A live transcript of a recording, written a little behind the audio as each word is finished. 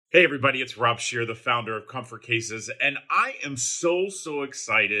Hey everybody, it's Rob Shear, the founder of Comfort Cases, and I am so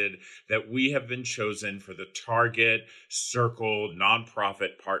excited that we have been chosen for the Target Circle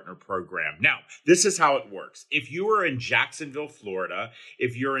Nonprofit Partner Program. Now, this is how it works. If you are in Jacksonville, Florida,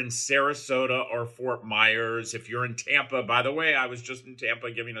 if you're in Sarasota or Fort Myers, if you're in Tampa, by the way, I was just in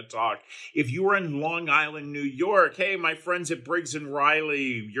Tampa giving a talk. If you are in Long Island, New York, hey, my friends at Briggs and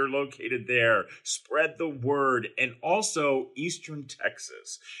Riley, you're located there. Spread the word. And also Eastern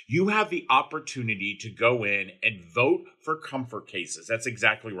Texas. You have the opportunity to go in and vote for Comfort Cases. That's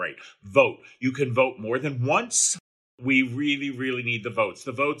exactly right. Vote. You can vote more than once. We really need the votes.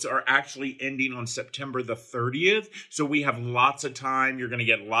 The votes are actually ending on September the 30th, so we have lots of time. You're going to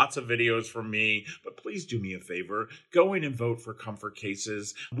get lots of videos from me, but please do me a favor. Go in and vote for Comfort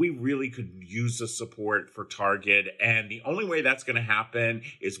Cases. We really could use the support for Target, and the only way that's going to happen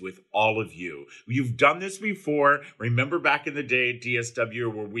is with all of you. You've done this before. Remember back in the day at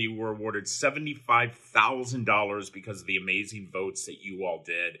DSW where we were awarded $75,000 because of the amazing votes that you all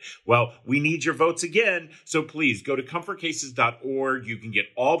did. Well, we need your votes again, so please go to comfortcases.org. You can get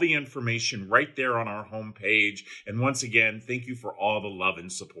all the information right there on our homepage. And once again, thank you for all the love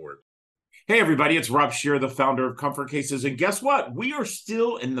and support. Hey, everybody, it's Rob Shear, the founder of Comfort Cases. And guess what? We are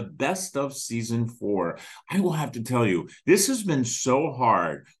still in the best of season 4. I will have to tell you, this has been so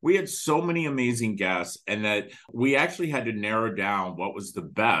hard. We had so many amazing guests, and that we actually had to narrow down what was the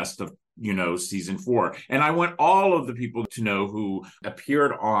best of season 4. And I want all of the people to know who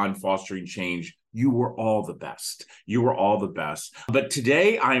appeared on Fostering Change. You were all the best. You were all the best. But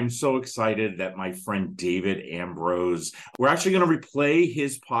today I am so excited that my friend David Ambrose, we're actually going to replay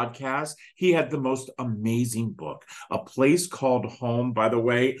his podcast. He had the most amazing book, A Place Called Home. By the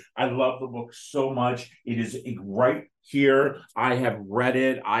way, I love the book so much. It is right here. I have read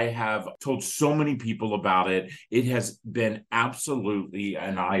it. I have told so many people about it. It has been absolutely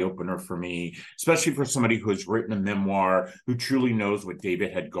an eye-opener for me, especially for somebody who has written a memoir, who truly knows what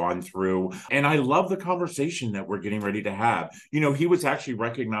David had gone through. And I love the conversation that we're getting ready to have. He was actually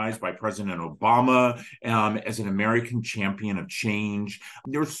recognized by President Obama as an American champion of change.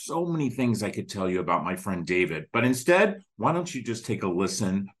 There's so many things I could tell you about my friend David, but instead, why don't you just take a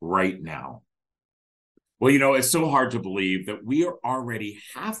listen right now? Well, it's so hard to believe that we are already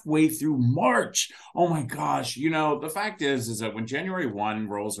halfway through March. Oh my gosh. The fact is that when January 1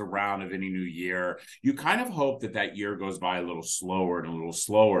 rolls around of any new year, you kind of hope that year goes by a little slower and a little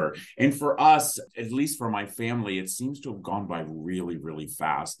slower. And for us, at least for my family, it seems to have gone by really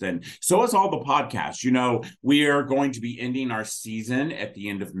fast. And so is all the podcasts. We are going to be ending our season at the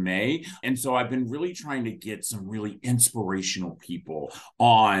end of May. And so I've been really trying to get some really inspirational people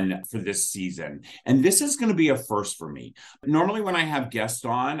on for this season. And this is going to be a first for me. Normally when I have guests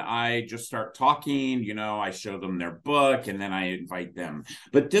on, I just start talking, I show them their book and then I invite them.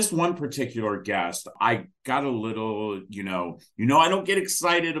 But this one particular guest, I got a little, I don't get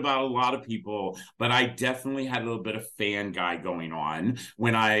excited about a lot of people, but I definitely had a little bit of fan guy going on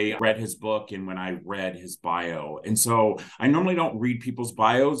when I read his book and when I read his bio. And so I normally don't read people's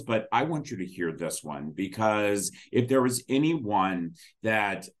bios, but I want you to hear this one, because if there was anyone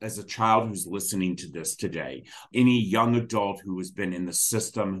that as a child who's listening to this today, any young adult who has been in the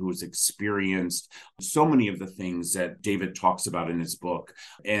system, who has experienced so many of the things that David talks about in his book,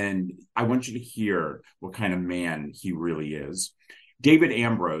 and I want you to hear what kind of man he really is. David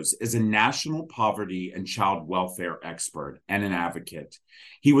Ambrose is a national poverty and child welfare expert and an advocate.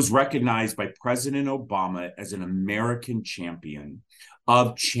 He was recognized by President Obama as an American champion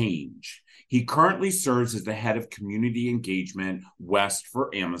of change. He currently serves as the head of community engagement West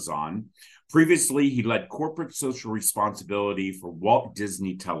for Amazon. Previously, he led corporate social responsibility for Walt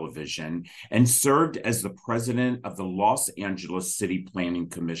Disney Television and served as the president of the Los Angeles City Planning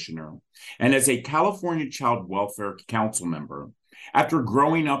Commissioner and as a California Child Welfare Council member. After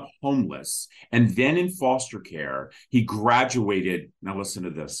growing up homeless and then in foster care, he graduated. Now listen to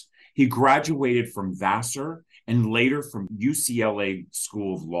this. He graduated from Vassar and later from UCLA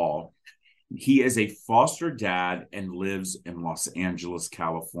School of Law. He is a foster dad and lives in Los Angeles,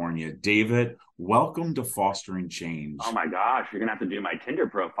 California. David, welcome to Fostering Change. Oh my gosh, you're gonna have to do my Tinder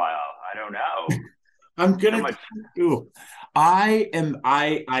profile. I don't know. I'm gonna do. I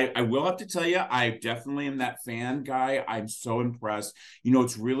will have to tell you, I definitely am that fan guy. I'm so impressed.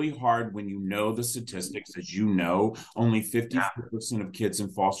 It's really hard when the statistics, as you know, only 54% of kids in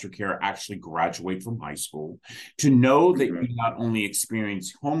foster care actually graduate from high school. To know that you not only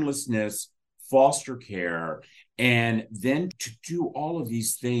experience homelessness, foster care, and then to do all of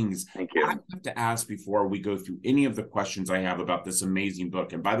these things. Thank you. I have to ask before we go through any of the questions I have about this amazing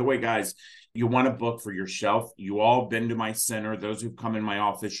book. And by the way, guys, you want a book for your shelf. You all been to my center. Those who've come in my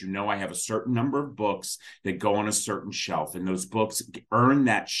office, you know I have a certain number of books that go on a certain shelf. And those books earn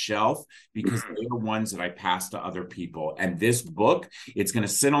that shelf because they are ones that I pass to other people. And this book, it's going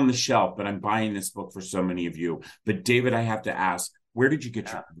to sit on the shelf, but I'm buying this book for so many of you. But David, I have to ask, where did you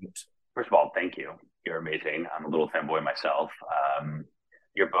get your books? First of all, thank you. You're amazing. I'm a little fanboy myself.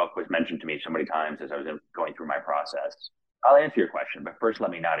 Your book was mentioned to me so many times as I was going through my process. I'll answer your question, but first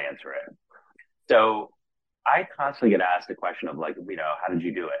let me not answer it. So I constantly get asked the question of like, how did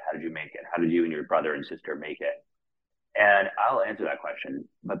you do it? How did you make it? How did you and your brother and sister make it? And I'll answer that question.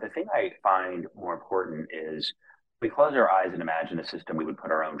 But the thing I find more important is we close our eyes and imagine a system we would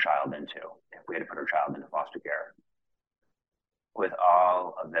put our own child into if we had to put our child into foster care. With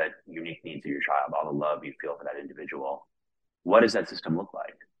all of the unique needs of your child, all the love you feel for that individual, what does that system look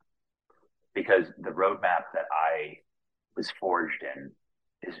like? Because the roadmap that I was forged in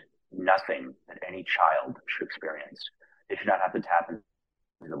is nothing that any child should experience. They should not have to tap into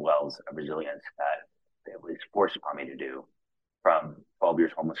the wells of resilience that it was forced upon me to do, from 12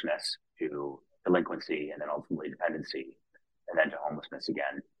 years homelessness to delinquency and then ultimately dependency and then to homelessness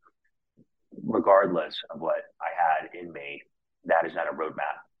again. Regardless of what I had in me, that is not a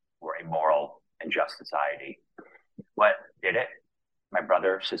roadmap for a moral and just society. What did it? My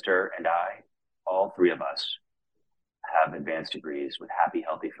brother, sister, and I, all three of us, have advanced degrees with happy,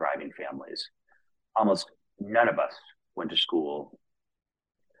 healthy, thriving families. Almost none of us went to school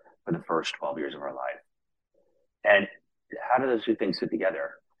for the first 12 years of our life. And how do those two things fit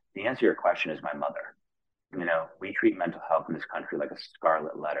together? The answer to your question is my mother. We treat mental health in this country like a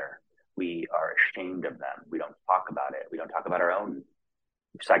scarlet letter. We are ashamed of them. We don't talk about it. We don't talk about our own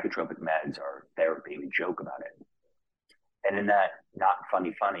psychotropic meds or therapy. We joke about it. And in that not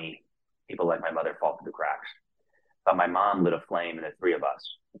funny, people like my mother fall through the cracks. But my mom lit a flame in the three of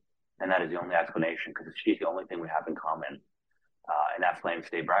us. And that is the only explanation, because she's the only thing we have in common. And that flame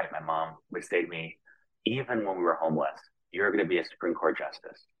stayed bright. My mom would say to me, even when we were homeless, you're going to be a Supreme Court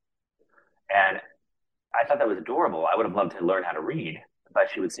justice. And I thought that was adorable. I would have loved to learn how to read, but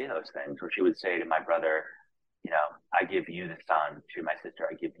she would say those things, or she would say to my brother, I give you the sun. To my sister,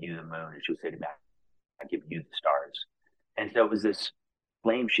 I give you the moon. And she would say to me, I give you the stars. And so it was this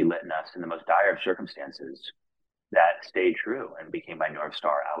flame she lit in us in the most dire of circumstances that stayed true and became my North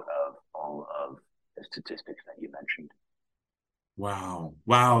Star out of all of the statistics that you mentioned. Wow.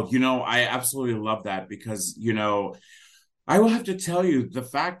 I absolutely love that because, I will have to tell you, the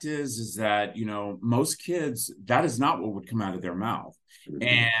fact is that, most kids, that is not what would come out of their mouth. Mm-hmm.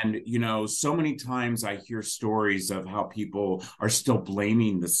 And, so many times I hear stories of how people are still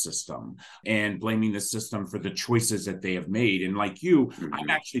blaming the system for the choices that they have made. And like you, mm-hmm. I'm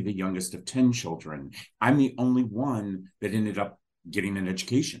actually the youngest of 10 children. I'm the only one that ended up getting an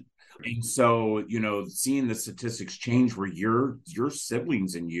education. And so, seeing the statistics change where your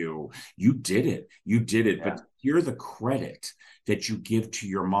siblings and you did it. Yeah. But hear the credit that you give to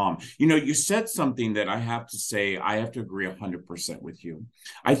your mom. You said something that I have to say, I have to agree 100% with you.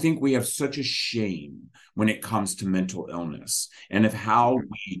 I think we have such a shame when it comes to mental illness and of how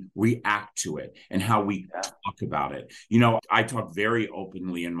we react to it and how we talk about it. I talk very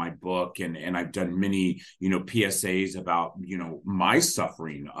openly in my book and I've done many, PSAs about, my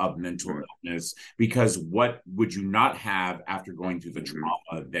suffering of mental illness, because what would you not have after going through the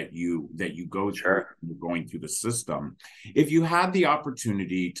trauma that you go through, going through the system? If you had the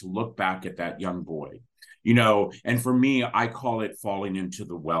opportunity to look back at that young boy, and for me, I call it falling into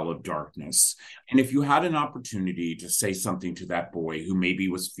the well of darkness. And if you had an opportunity to say something to that boy who maybe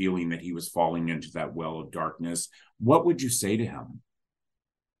was feeling that he was falling into that well of darkness, what would you say to him?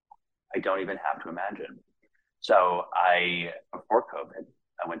 I don't even have to imagine. So before COVID,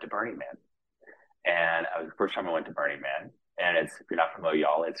 I went to Burning Man. And it was the first time I went to Burning Man. And if you're not familiar,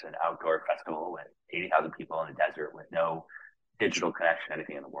 y'all, it's an outdoor festival with 80,000 people in the desert with no digital connection to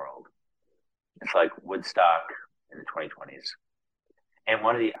anything in the world. It's like Woodstock in the 2020s. And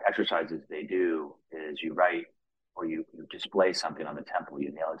one of the exercises they do is you write or you display something on the temple,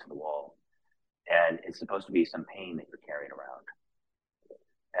 you nail it to the wall. And it's supposed to be some pain that you're carrying around.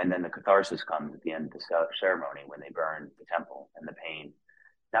 And then the catharsis comes at the end of the ceremony when they burn the temple and the pain.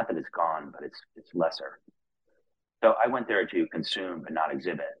 Not that it's gone, but it's lesser. So I went there to consume but not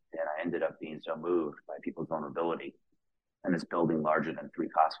exhibit. And I ended up being so moved by people's vulnerability in this building larger than 3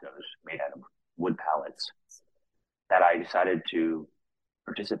 Costco's made out of wood pallets that I decided to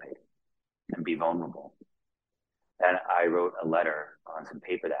participate and be vulnerable. And I wrote a letter on some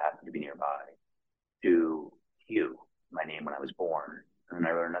paper that happened to be nearby. to Hugh, my name when I was born. And then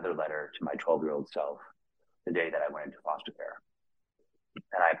I wrote another letter to my 12-year-old self the day that I went into foster care.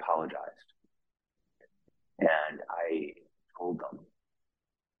 And I apologized. And I told them,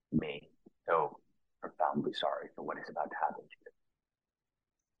 me, so profoundly sorry for what is about to happen to you.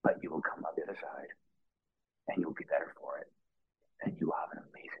 But you will come out the other side, and you'll be better for it. And you will have an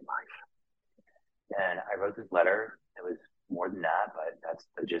amazing life. And I wrote this letter. It was more than that, but that's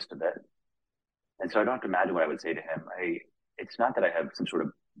the gist of it. And so I don't have to imagine what I would say to him. It's not that I have some sort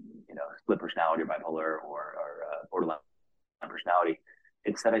of, split personality or bipolar or borderline personality.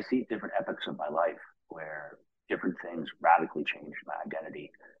 It's that I see different epochs of my life where different things radically changed my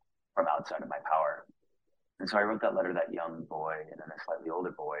identity from outside of my power. And so I wrote that letter to that young boy and then a slightly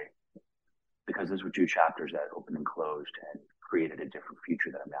older boy, because those were two chapters that opened and closed and created a different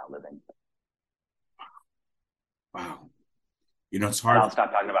future that I'm now living. Wow. It's hard. And I'll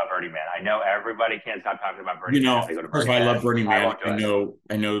stop talking about Burning Man. I know everybody can't stop talking about Burning Man. Because I love Burning Man.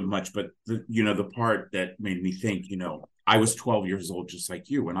 I know much, but the part that made me think, I was 12 years old, just like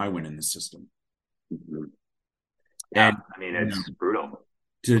you, when I went in the system. Mm-hmm. Yeah, and it's brutal.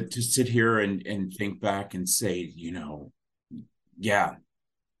 To sit here and think back and say, yeah,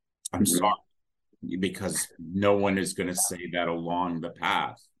 I'm sorry, because no one is going to say that along the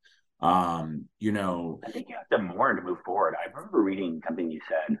path. I think you have to mourn to move forward. I remember reading something you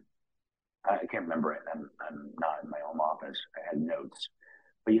said. I can't remember it. I'm not in my home office. I had notes,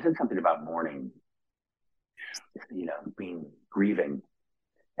 but you said something about mourning, being grieving.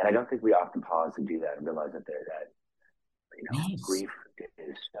 And I don't think we often pause to do that and realize that yes. Grief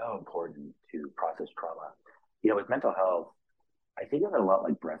is so important to process trauma. With mental health, I think of it a lot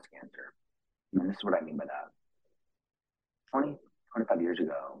like breast cancer. And this is what I mean by that. 25 years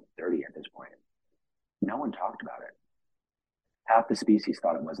ago, 30 at this point, no one talked about it. Half the species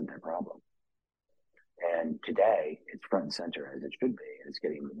thought it wasn't their problem. And today, it's front and center as it should be. And it's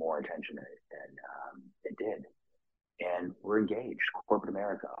getting more attention than it did. And we're engaged, corporate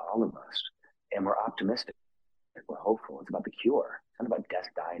America, all of us. And we're optimistic. We're hopeful. It's about the cure. It's not about death,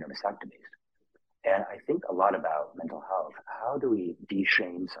 dying, or mastectomies. And I think a lot about mental health. How do we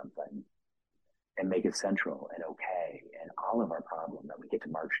de-shame something and make it central and okay and all of our problem that we get to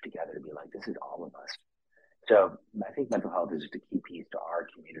march together to be like, this is all of us. So I think mental health is just a key piece to our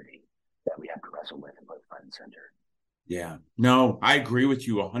community that we have to wrestle with and put front and center. Yeah, no, I agree with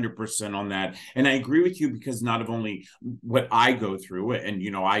you 100% on that. And I agree with you because not only what I go through, and,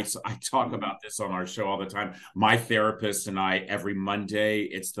 I talk about this on our show all the time. My therapist and I, every Monday,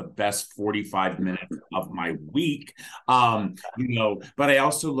 it's the best 45 minutes of my week. But I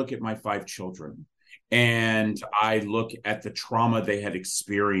also look at my 5 children. And I look at the trauma they had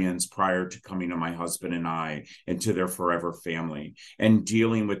experienced prior to coming to my husband and I and to their forever family, and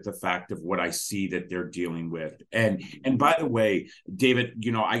dealing with the fact of what I see that they're dealing with. And by the way, David,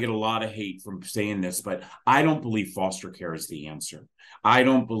 I get a lot of hate from saying this, but I don't believe foster care is the answer. I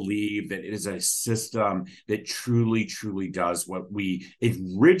don't believe that it is a system that truly, truly does what we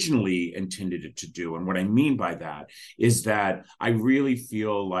originally intended it to do. And what I mean by that is that I really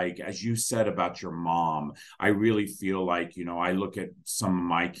feel like, as you said about your mom, I really feel like, I look at some of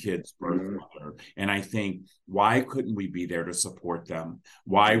my kids' birth mother, and I think, why couldn't we be there to support them?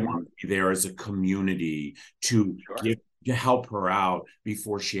 Why weren't we there as a community to help her out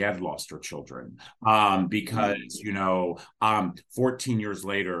before she had lost her children? Because 14 years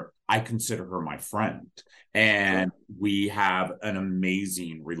later, I consider her my friend, and we have an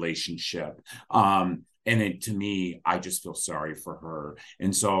amazing relationship. And to me, I just feel sorry for her.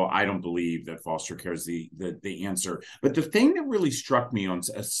 And so I don't believe that foster care is the answer. But the thing that really struck me on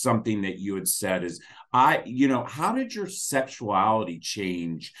something that you had said is, how did your sexuality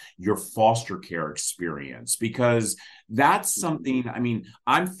change your foster care experience? Because that's something,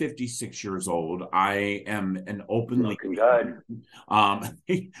 I'm 56 years old. I am an openly, I'm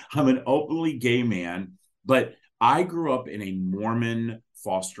an openly gay man, but I grew up in a Mormon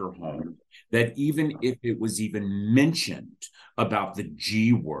foster home that even if it was even mentioned about the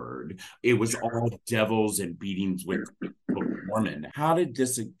G word, it was all devils and beatings with Mormon. How did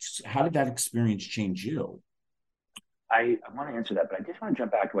that experience change you? I want to answer that, but I just want to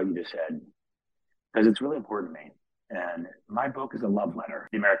jump back to what you just said, because it's really important to me. And my book is a love letter to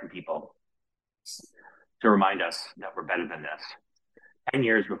the American people to remind us that we're better than this. 10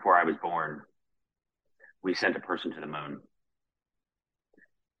 years before I was born, we sent a person to the moon.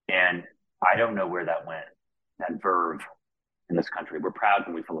 And I don't know where that went, that verve in this country. We're proud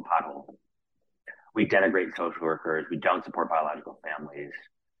when we fill a pothole. We denigrate social workers. We don't support biological families.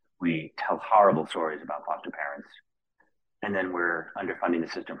 We tell horrible stories about foster parents. And then we're underfunding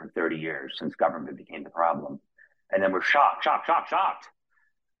the system for 30 years since government became the problem. And then we're shocked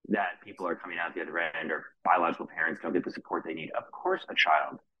that people are coming out the other end or biological parents don't get the support they need. Of course, a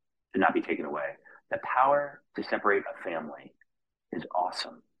child should not be taken away. The power to separate a family is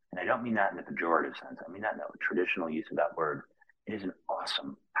awesome. And I don't mean that in the pejorative sense. I mean that in the traditional use of that word. It is an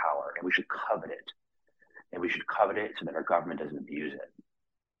awesome power, and we should covet it. And we should covet it so that our government doesn't abuse it.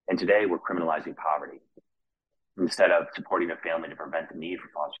 And today we're criminalizing poverty. Instead of supporting a family to prevent the need for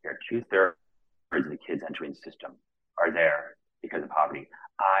foster care, 2/3 of the kids entering the system are there because of poverty.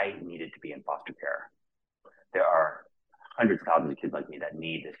 I needed to be in foster care. There are hundreds of thousands of kids like me that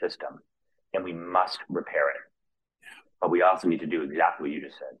need the system, and we must repair it. But we also need to do exactly what you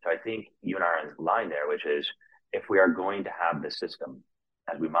just said. So I think you and I are on the line there, which is if we are going to have this system,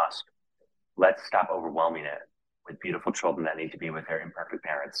 as we must, let's stop overwhelming it with beautiful children that need to be with their imperfect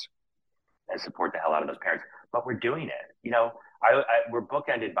parents and support the hell out of those parents. But we're doing it. You know, we're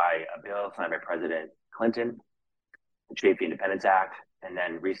bookended by a bill signed by President Clinton, the Safety Independence Act, and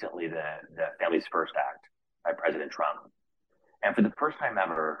then recently the Families First Act by President Trump. And for the first time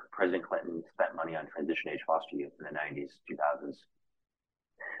ever, President Clinton spent money on transition age foster youth in the 90s, 2000s.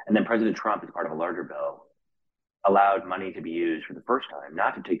 And then President Trump, as part of a larger bill, allowed money to be used for the first time,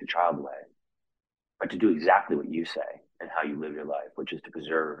 not to take the child away, but to do exactly what you say and how you live your life, which is to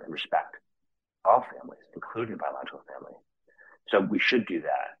preserve and respect all families, including biological family. So we should do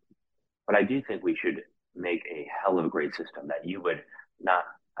that. But I do think we should make a hell of a great system that you would not,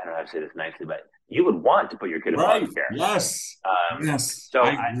 I don't know how to say this nicely, but you would want to put your kid in foster care. Yes. Yes. So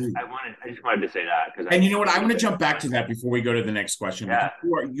I just wanted to say that because. And you know what? I want to jump back to that before we go to the next question. Yeah.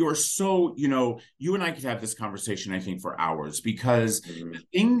 You're so, you know, you and I could have this conversation, I think, for hours because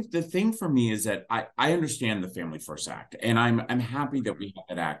the thing for me is that I understand the Family First Act and I'm happy that we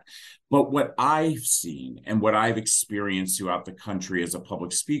have that act. But what I've seen and what I've experienced throughout the country as a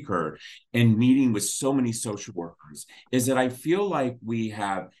public speaker and meeting with so many social workers is that I feel like we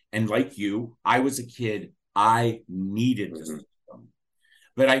have, and like you, I was a kid, I needed this system.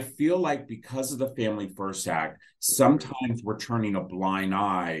 But I feel like because of the Family First Act, sometimes we're turning a blind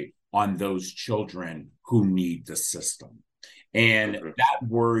eye on those children who need the system. And that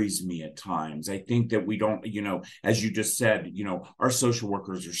worries me at times. I think that we don't, you know, as you just said, you know, our social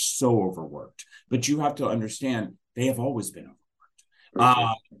workers are so overworked, but you have to understand they have always been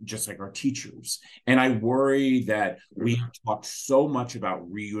overworked, just like our teachers. And I worry that we have talked so much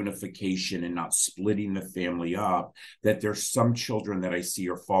about reunification and not splitting the family up, that there's some children that I see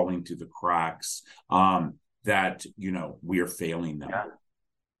are falling through the cracks, that, you know, we are failing them.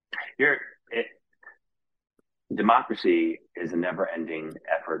 Yeah. Democracy is a never-ending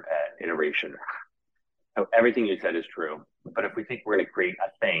effort at iteration. So everything you said is true. But if we think we're going to create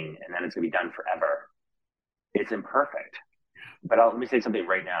a thing and then it's going to be done forever, it's imperfect. But let me say something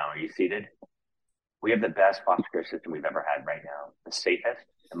right now. Are you seated? We have the best foster care system we've ever had right now. The safest,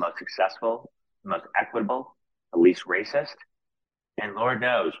 the most successful, the most equitable, the least racist. And Lord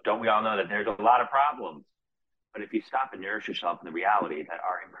knows, don't we all know that there's a lot of problems? But if you stop and nourish yourself in the reality that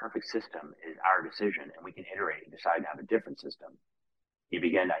our imperfect system is our decision and we can iterate and decide to have a different system, you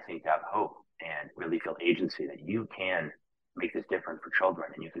begin, I think, to have hope and really feel agency that you can make this different for children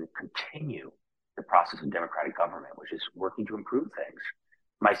and you can continue the process of democratic government, which is working to improve things.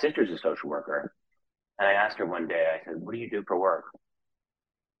 My sister's a social worker, and I asked her one day, I said, what do you do for work?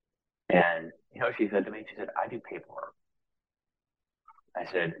 And, you know, she said to me, she said, I do paperwork.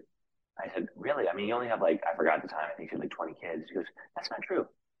 I said, really? I mean, you only have I forgot the time, I think she had 20 kids. She goes, that's not true.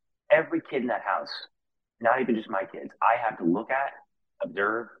 Every kid in that house, not even just my kids, I have to look at,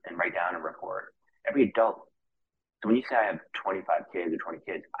 observe, and write down a report. Every adult. So when you say I have 25 kids or 20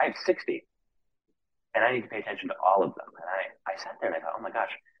 kids, I have 60. And I need to pay attention to all of them. And I sat there and I thought, oh my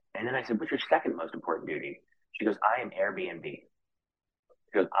gosh. And then I said, what's your second most important duty? She goes, I am Airbnb.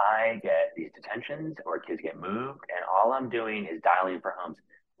 She goes, I get these detentions or kids get moved, and all I'm doing is dialing for homes.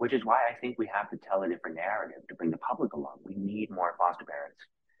 Which is why I think we have to tell a different narrative to bring the public along. We need more foster parents.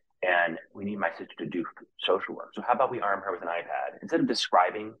 And we need my sister to do social work. So how about we arm her with an iPad? Instead of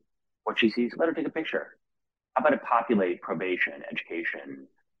describing what she sees, let her take a picture. How about it populate probation, education,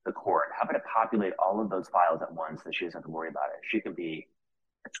 the court? How about it populate all of those files at once that she doesn't have to worry about it? She can be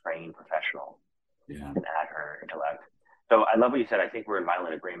a trained professional and add her intellect. So I love what you said. I think we're in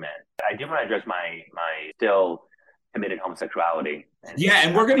violent agreement. I do want to address my still committed homosexuality. Yeah,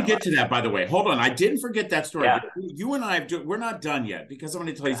 and we're going to get to that, by the way. Hold on. I didn't forget that story. Yeah. You and I, we're not done yet, because I'm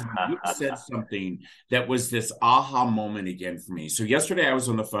going to tell you something. You said something that was this aha moment again for me. So yesterday I was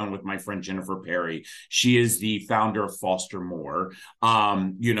on the phone with my friend Jennifer Perry. She is the founder of Foster More.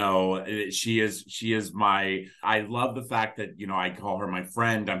 She is my, I love the fact that, I call her my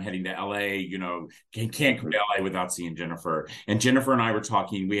friend. I'm heading to LA, can't come to LA without seeing Jennifer. And Jennifer and I were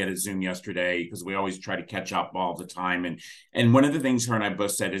talking, we had a Zoom yesterday because we always try to catch up all the time. And one of the things her and I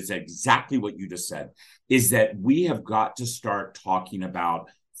both said is exactly what you just said, is that we have got to start talking about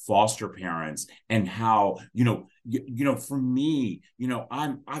foster parents and how, for me,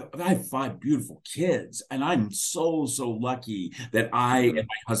 I have 5 beautiful kids, and I'm so lucky that I and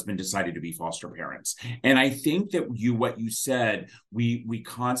my husband decided to be foster parents. And I think that what you said, we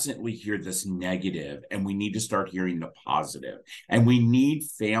constantly hear this negative, and we need to start hearing the positive. And we need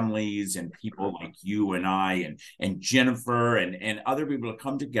families and people like you and I and Jennifer and other people to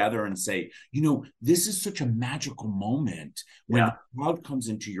come together and say, this is such a magical moment when a child comes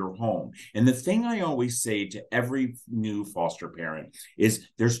into your home. And the thing I always say to every new foster parent is,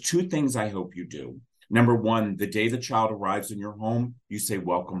 there's 2 things I hope you do. Number 1, the day the child arrives in your home, you say,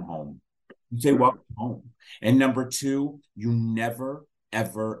 welcome home. You say, welcome home. And number 2, you never,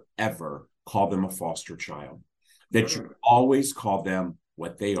 ever, ever call them a foster child. That you always call them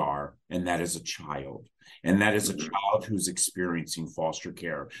what they are, and that is a child. And that is a child who's experiencing foster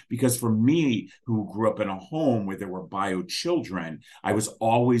care. Because for me, who grew up in a home where there were bio children, I was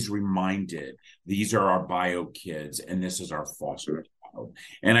always reminded, these are our bio kids, and this is our foster child.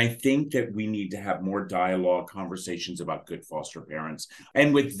 And I think that we need to have more dialogue, conversations about good foster parents.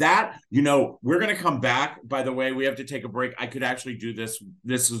 And with that, we're going to come back. By the way, we have to take a break. I could actually do this.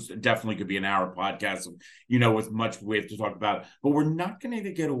 This is definitely could be an hour podcast, with much we have to talk about. But we're not going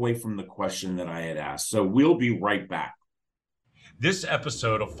to get away from the question that I had asked. So we'll be right back. This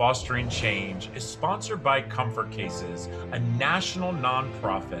episode of Fostering Change is sponsored by Comfort Cases, a national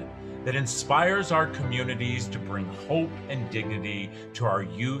nonprofit that inspires our communities to bring hope and dignity to our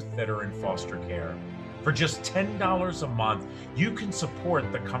youth that are in foster care. For just $10 a month, you can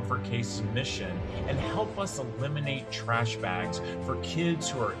support the Comfort Cases mission and help us eliminate trash bags for kids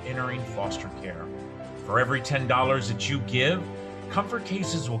who are entering foster care. For every $10 that you give, Comfort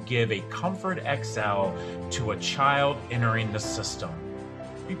Cases will give a Comfort XL to a child entering the system.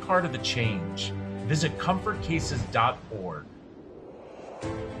 Be part of the change. Visit comfortcases.org.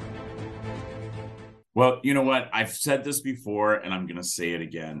 Well, you know what? I've said this before, and I'm going to say it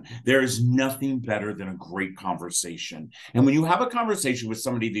again. There is nothing better than a great conversation. And when you have a conversation with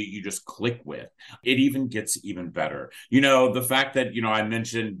somebody that you just click with, it even gets even better. The fact that, I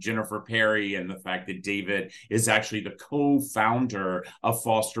mentioned Jennifer Perry, and the fact that David is actually the co-founder of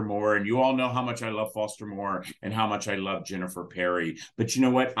Foster More. And you all know how much I love Foster More and how much I love Jennifer Perry. But you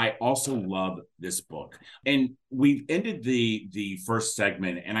know what? I also love this book. And we ended the first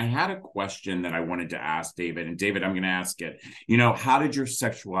segment, and I had a question that I wanted to ask David. And David, I'm going to ask it. How did your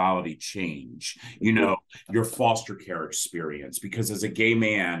sexuality change? Your foster care experience? Because as a gay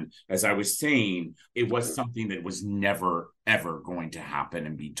man, as I was saying, it was something that was never, ever going to happen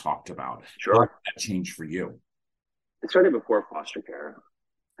and be talked about. Sure. How did that change for you? It started before foster care.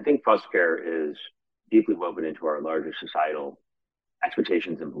 I think foster care is deeply woven into our larger societal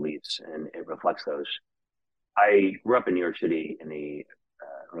expectations and beliefs, and it reflects those. I grew up in New York City in the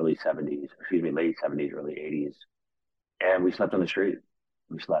late 70s, early 80s. And we slept on the street.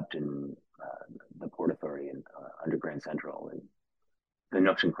 We slept in the Port Authority and under Grand Central and the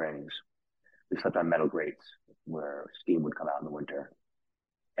nooks and crannies. We slept on metal grates where steam would come out in the winter.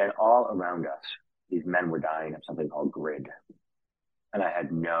 And all around us, these men were dying of something called GRID. And I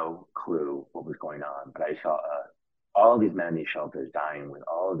had no clue what was going on. But I saw all of these men in these shelters dying with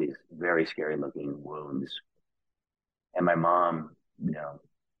all of these very scary looking wounds. And my mom,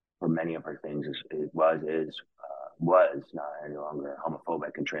 for many of her things, was not any longer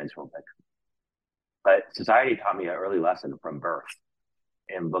homophobic and transphobic. But society taught me an early lesson from birth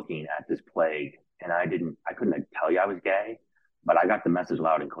in looking at this plague. And I couldn't tell you I was gay, but I got the message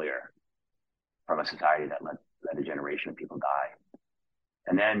loud and clear from a society that let a generation of people die.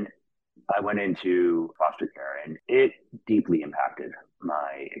 And then I went into foster care, and it deeply impacted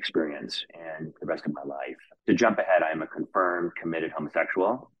my experience and the rest of my life. To jump ahead, I am a confirmed, committed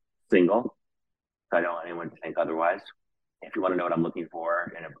homosexual, single. So I don't want anyone to think otherwise. If you want to know what I'm looking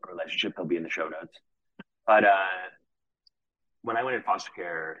for in a relationship, they'll be in the show notes. But when I went in foster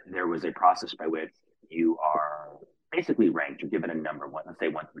care, there was a process by which you are basically ranked. You're given a number, let's say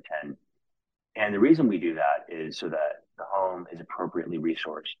 1 through 10. And the reason we do that is so that the home is appropriately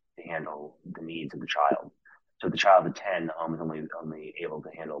resourced to handle the needs of the child. So the child at 10, the home is only able to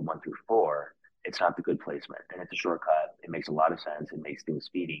handle 1 through 4. It's not the good placement, and it's a shortcut. It makes a lot of sense. It makes things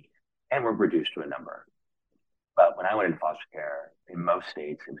speedy, and we're reduced to a number. But when I went into foster care, in most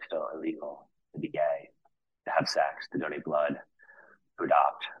states, it was still illegal to be gay, to have sex, to donate blood, to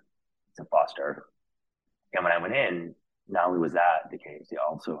adopt, to foster. And when I went in, not only was that the case, they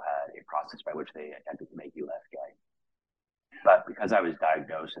also had a process by which they attempted to make you less gay. But because I was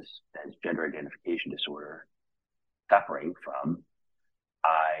diagnosed as gender identification disorder, suffering from,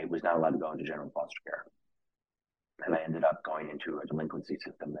 I was not allowed to go into general foster care. And I ended up going into a delinquency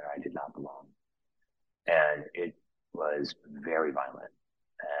system that I did not belong. And it was very violent.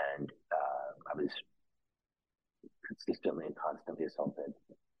 And I was consistently and constantly assaulted,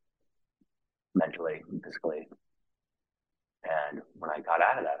 mentally and physically. And when I got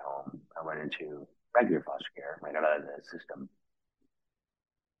out of that home, I went into regular foster care, right out of the system.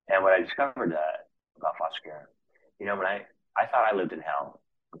 And what I discovered about foster care, when I thought I lived in hell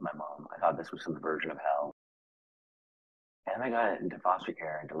with my mom. I thought this was some version of hell. And I got into foster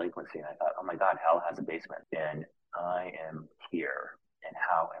care and delinquency, and I thought, oh my God, hell has a basement, and I am here, and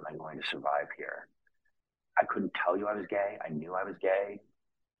how am I going to survive here? I couldn't tell you I was gay. I knew I was gay,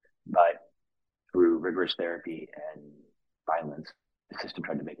 but through rigorous therapy and violence, the system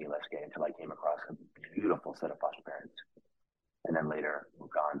tried to make me less gay until I came across a beautiful set of foster parents. And then later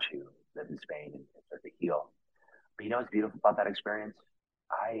moved on to live in Spain and start to heal. But what's beautiful about that experience?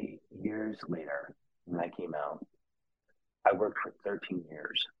 Years later, when I came out, I worked for 13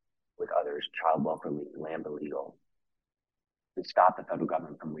 years with others, Child Welfare League, Lambda Legal, to stop the federal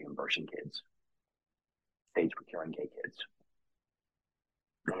government from reimbursing kids, stage procuring gay kids.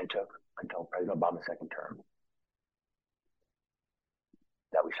 And it took until President Obama's second term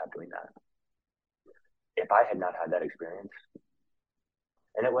that we stopped doing that. If I had not had that experience,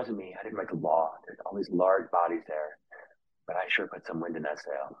 and it wasn't me, I didn't write the law. There's all these large bodies there, but I sure put some wind in that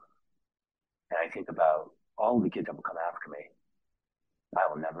sail. And I think about all the kids that will come after me. I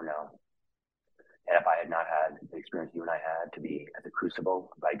will never know. And if I had not had the experience you and I had to be at the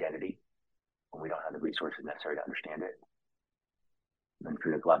crucible of identity, when we don't have the resources necessary to understand it, and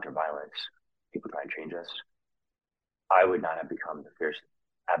through neglect or violence, people try and change us, I would not have become the fierce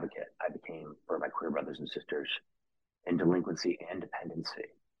advocate I became for my queer brothers and sisters in delinquency and dependency.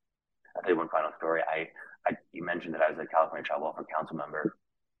 I'll tell you one final story. You mentioned that I was a California Child Welfare Council member.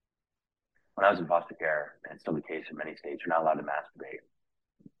 When I was in foster care, and it's still the case in many states, you're not allowed to masturbate.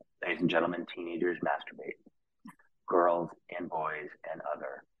 Ladies and gentlemen, teenagers masturbate. Girls and boys and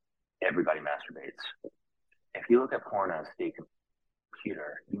other. Everybody masturbates. If you look at porn on a state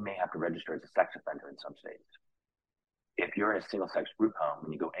computer, you may have to register as a sex offender in some states. If you're in a single-sex group home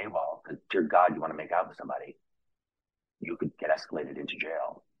and you go AWOL, because dear God, you want to make out with somebody, you could get escalated into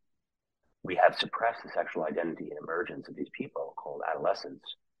jail. We have suppressed the sexual identity and emergence of these people called adolescents,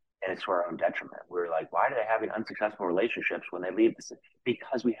 and it's to our own detriment. We're like, why are they having unsuccessful relationships when they leave this?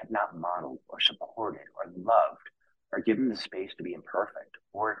 Because we have not modeled or supported or loved or given the space to be imperfect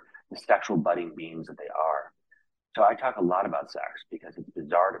or the sexual budding beings that they are. So I talk a lot about sex because it's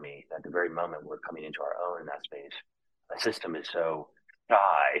bizarre to me that the very moment we're coming into our own in that space, the system is so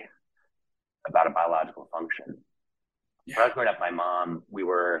shy about a biological function. Yeah. When I was growing up, my mom, we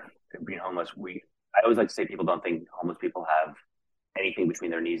were being homeless. I always like to say people don't think homeless people have anything between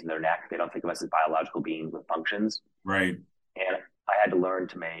their knees and their neck. They don't think of us as biological beings with functions. Right. And I had to learn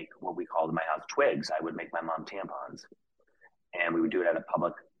to make what we called in my house twigs. I would make my mom tampons. And we would do it at a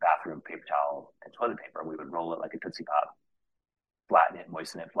public bathroom, paper towel and toilet paper. And we would roll it like a Tootsie Pop, flatten it,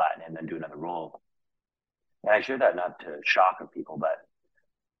 moisten it, flatten it, and then do another roll. And I share that not to shock people, but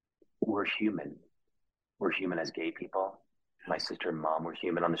we're human. We're human as gay people. My sister and mom were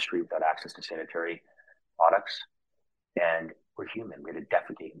human on the street without access to sanitary products. And we're human. We had to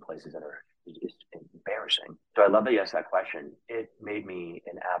defecate in places that are just embarrassing. So I love that you asked that question. It made me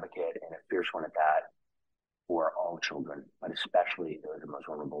an advocate and a fierce one at that for all children, but especially those most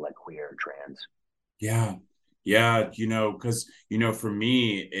vulnerable, like queer, trans. Yeah. Yeah. Because, for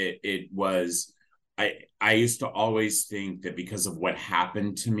me, it was, I used to always think that because of what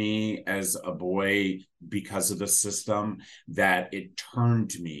happened to me as a boy, because of the system, that it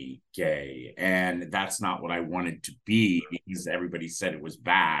turned me gay. And that's not what I wanted to be because everybody said it was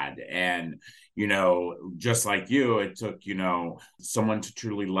bad. And, just like you, it took, someone to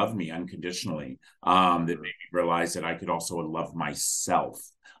truly love me unconditionally, that made me realize that I could also love myself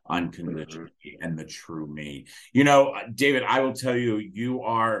unconditionally and the true me. David, I will tell you, you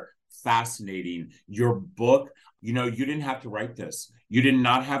are fascinating. Your book, you know, you didn't have to write this. You did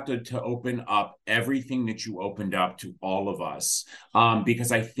not have to open up everything that you opened up to all of us,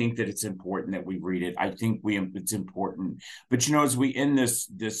 because I think that it's important that we read it. I think it's important. But you know, as we end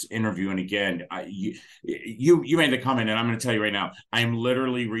this interview, and again, you made the comment, and I'm going to tell you right now, I'm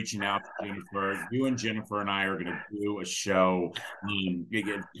literally reaching out to Jennifer. You and Jennifer and I are going to do a show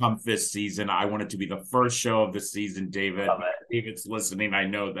come this season. I want it to be the first show of the season, David. David's listening. I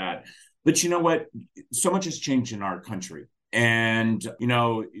know that. But you know what? So much has changed in our country. And, you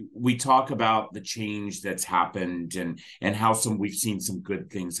know, we talk about the change that's happened and how we've seen some good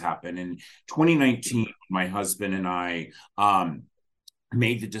things happen. In 2019, my husband and I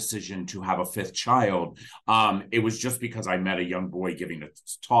made the decision to have a fifth child. It was just because I met a young boy giving a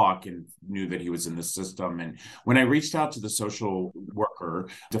talk and knew that he was in the system. And when I reached out to the social worker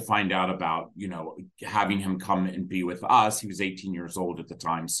to find out about, you know, having him come and be with us, he was 18 years old at the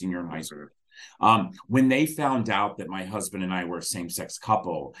time, senior in high school. When they found out that my husband and I were a same-sex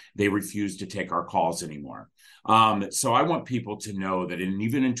couple, they refused to take our calls anymore. So I want people to know that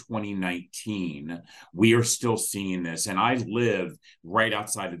even in 2019, we are still seeing this. And I live right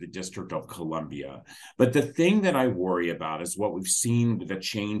outside of the District of Columbia. But the thing that I worry about is what we've seen with the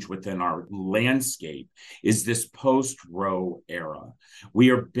change within our landscape is this post-Roe era. We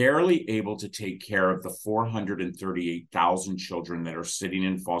are barely able to take care of the 438,000 children that are sitting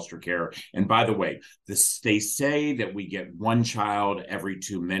in foster care. And by the way, they say that we get one child every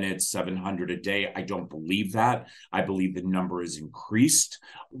 2 minutes, 700 a day. I don't believe that. I believe the number is increased.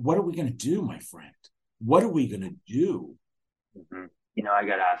 What are we going to do, my friend? What are we going to do? Mm-hmm. You know, I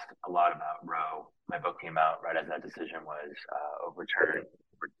got asked a lot about Roe. My book came out right as that decision was overturned,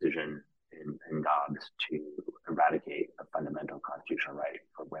 decision in Dobbs to eradicate a fundamental constitutional right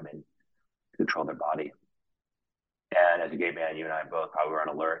for women to control their body. And as a gay man, you and I both probably were on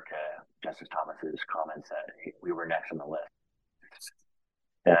alert to Justice Thomas's comments that we were next on the list.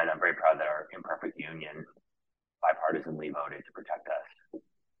 And I'm very proud that our imperfect union bipartisanly voted to protect us.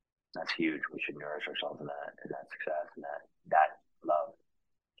 That's huge. We should nourish ourselves in that success and that love.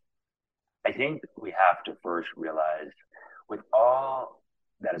 I think we have to first realize, with all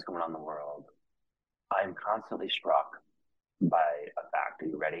that is going on in the world, I'm constantly struck by a fact. Are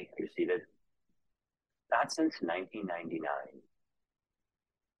you ready? Are you seated? Not since 1999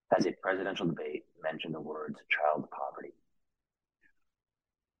 has a presidential debate mentioned the words child poverty.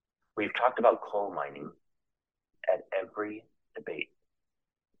 We've talked about coal mining at every debate.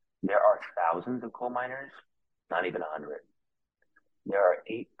 There are thousands of coal miners, not even 100. There are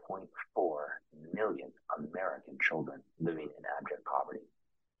 8.4 million American children living in abject poverty.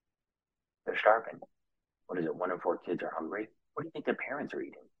 They're starving. What is it? 1 in 4 kids are hungry. What do you think their parents are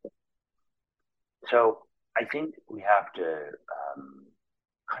eating? So I think we have to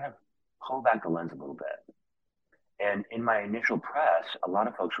kind of pull back the lens a little bit. And in my initial press, a lot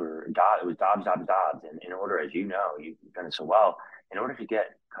of folks it was Dobbs. And in order, as you know, you've done it so well, in order to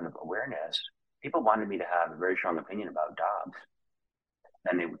get kind of awareness, people wanted me to have a very strong opinion about Dobbs.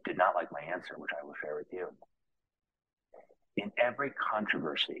 And they did not like my answer, which I will share with you. In every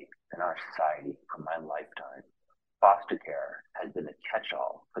controversy in our society from my lifetime, foster care has been a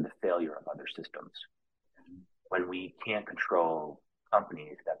catch-all for the failure of other systems. When we can't control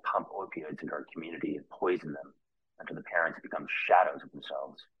companies that pump opioids into our community and poison them until the parents become shadows of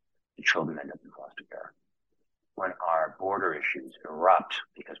themselves, the children end up in foster care. When our border issues erupt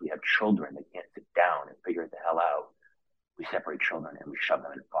because we have children that can't sit down and figure it the hell out, we separate children and we shove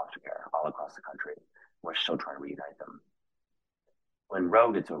them into foster care all across the country. We're still trying to reunite them. When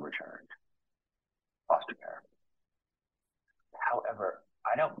Roe gets overturned, foster care. However,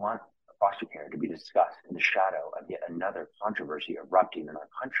 I don't want foster care to be discussed in the shadow of yet another controversy erupting in our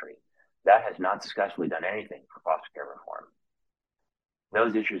country that has not successfully done anything for foster care reform.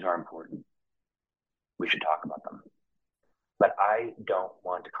 Those issues are important. We should talk about them. But I don't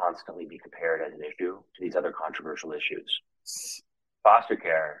want to constantly be compared as an issue to these other controversial issues. Foster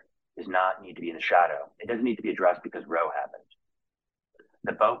care does not need to be in the shadow. It doesn't need to be addressed because Roe happened.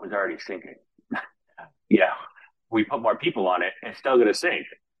 The boat was already sinking. We put more people on it, and it's still going to sink.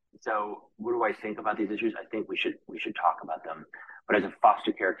 So what do I think about these issues? I think we should talk about them. But as a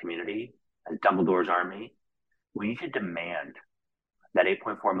foster care community, as Dumbledore's army, we need to demand that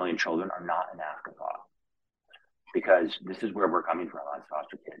 8.4 million children are not an afterthought. Because this is where we're coming from as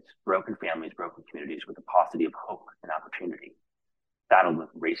foster kids. Broken families, broken communities with a paucity of hope and opportunity. Battled with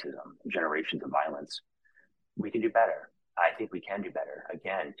racism, generations of violence. We can do better. I think we can do better.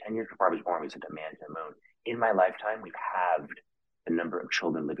 Again, 10 years before I was born, we sent a man to the moon. In my lifetime, we've halved the number of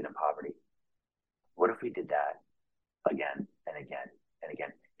children living in poverty. What if we did that again and again and again?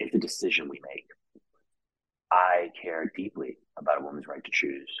 It's a decision we make. I care deeply about a woman's right to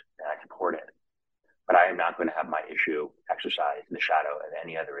choose, and I support it. But I am not going to have my issue exercised in the shadow of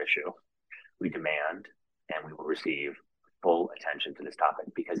any other issue. We demand and we will receive full attention to this topic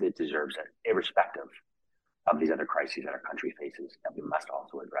because it deserves it, irrespective of these other crises that our country faces that we must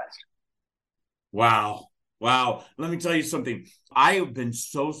also address. Wow. Wow. Let me tell you something. I have been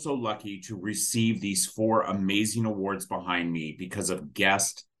so lucky to receive these 4 amazing awards behind me because of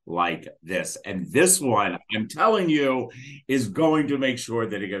guests like this. And this one, I'm telling you, is going to make sure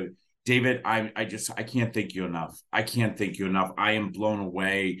that it goes. David, I can't thank you enough. I can't thank you enough. I am blown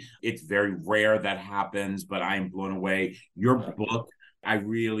away. It's very rare that happens, but I am blown away. Your book, I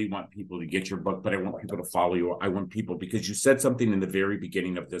really want people to get your book, but I want people to follow you. I want people, because you said something in the very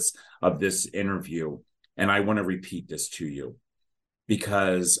beginning of this interview, and I want to repeat this to you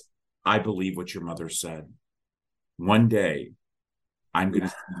because I believe what your mother said. One day, I'm going to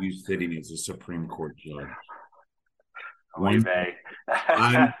see you sitting as a Supreme Court judge. One day.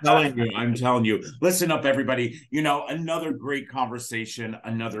 I'm telling you. Listen up, everybody. Another great conversation,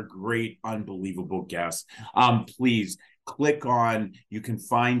 another great, unbelievable guest. Please click on, you can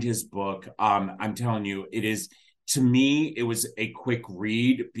find his book. I'm telling you, to me, it was a quick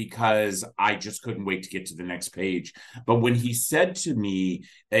read because I just couldn't wait to get to the next page. But when he said to me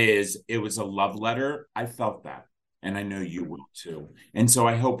it was a love letter, I felt that. And I know you will too. And so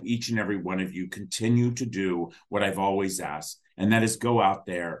I hope each and every one of you continue to do what I've always asked, and that is go out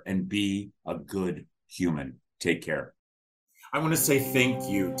there and be a good human. Take care. I want to say thank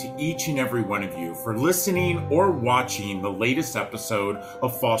you to each and every one of you for listening or watching the latest episode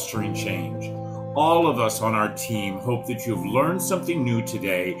of Fostering Change. All of us on our team hope that you've learned something new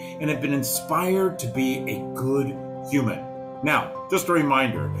today and have been inspired to be a good human. Now, just a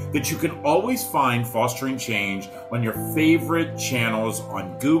reminder that you can always find Fostering Change on your favorite channels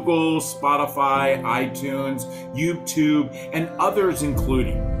on Google, Spotify, iTunes, YouTube, and others,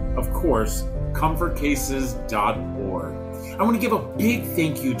 including, of course, comfortcases.org. I want to give a big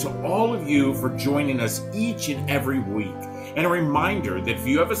thank you to all of you for joining us each and every week. And a reminder that if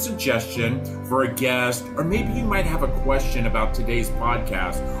you have a suggestion for a guest, or maybe you might have a question about today's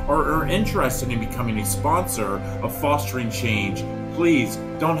podcast, or are interested in becoming a sponsor of Fostering Change, please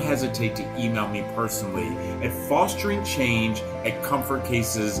don't hesitate to email me personally at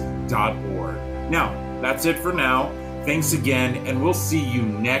fosteringchange@comfortcases.org. Now, that's it for now. Thanks again, and we'll see you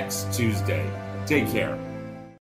next Tuesday. Take care.